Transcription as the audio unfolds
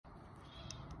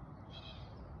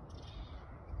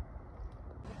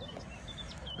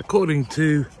According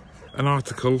to an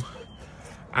article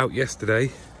out yesterday,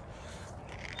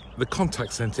 the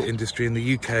contact centre industry in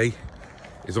the UK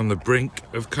is on the brink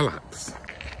of collapse.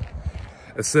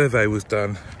 A survey was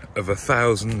done of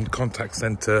 1,000 contact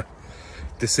centre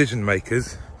decision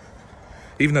makers.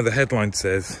 Even though the headline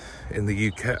says in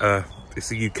the UK, it's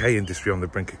the UK industry on the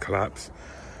brink of collapse,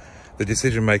 the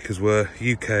decision makers were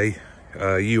UK,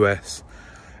 US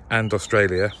and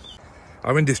Australia.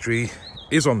 Our industry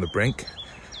is on the brink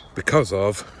because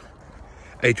of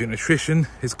agent attrition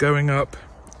is going up,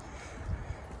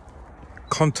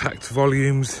 contact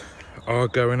volumes are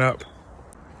going up,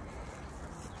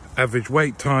 average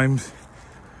wait times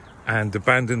and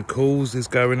abandoned calls is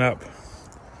going up,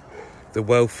 the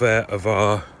welfare of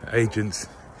our agents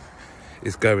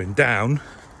is going down,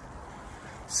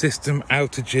 system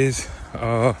outages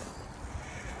are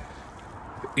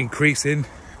increasing.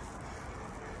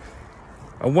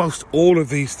 And whilst all of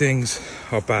these things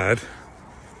are bad,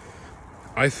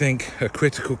 I think a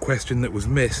critical question that was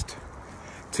missed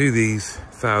to these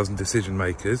 1,000 decision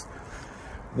makers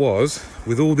was,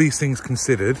 with all these things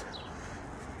considered,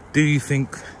 do you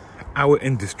think our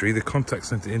industry, the contact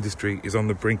centre industry, is on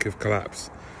the brink of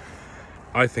collapse?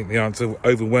 I think the answer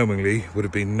overwhelmingly would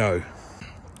have been no.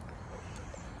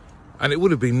 And it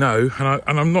would have been no,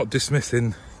 and I'm not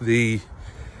dismissing the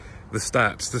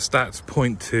stats. The stats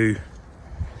point to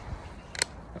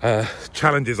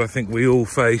challenges I think we all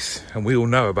face and we all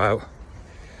know about,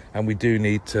 and we do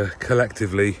need to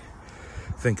collectively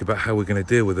think about how we're going to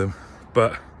deal with them.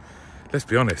 But let's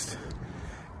be honest,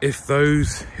 if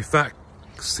that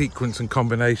sequence and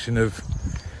combination of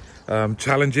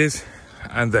challenges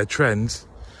and their trends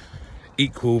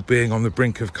equal being on the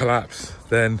brink of collapse,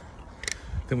 then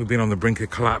I think we've been on the brink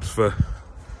of collapse for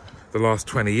the last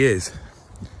 20 years.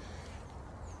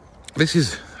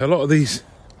 A lot of these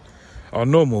are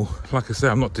normal. Like I say,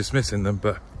 I'm not dismissing them,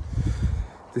 but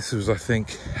this was, I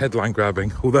think, headline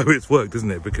grabbing, although it's worked, isn't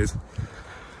it? Because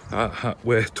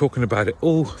we're talking about it,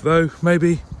 although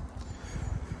maybe,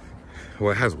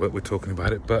 well, it has worked, we're talking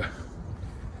about it, but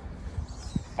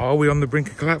are we on the brink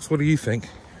of collapse? What do you think?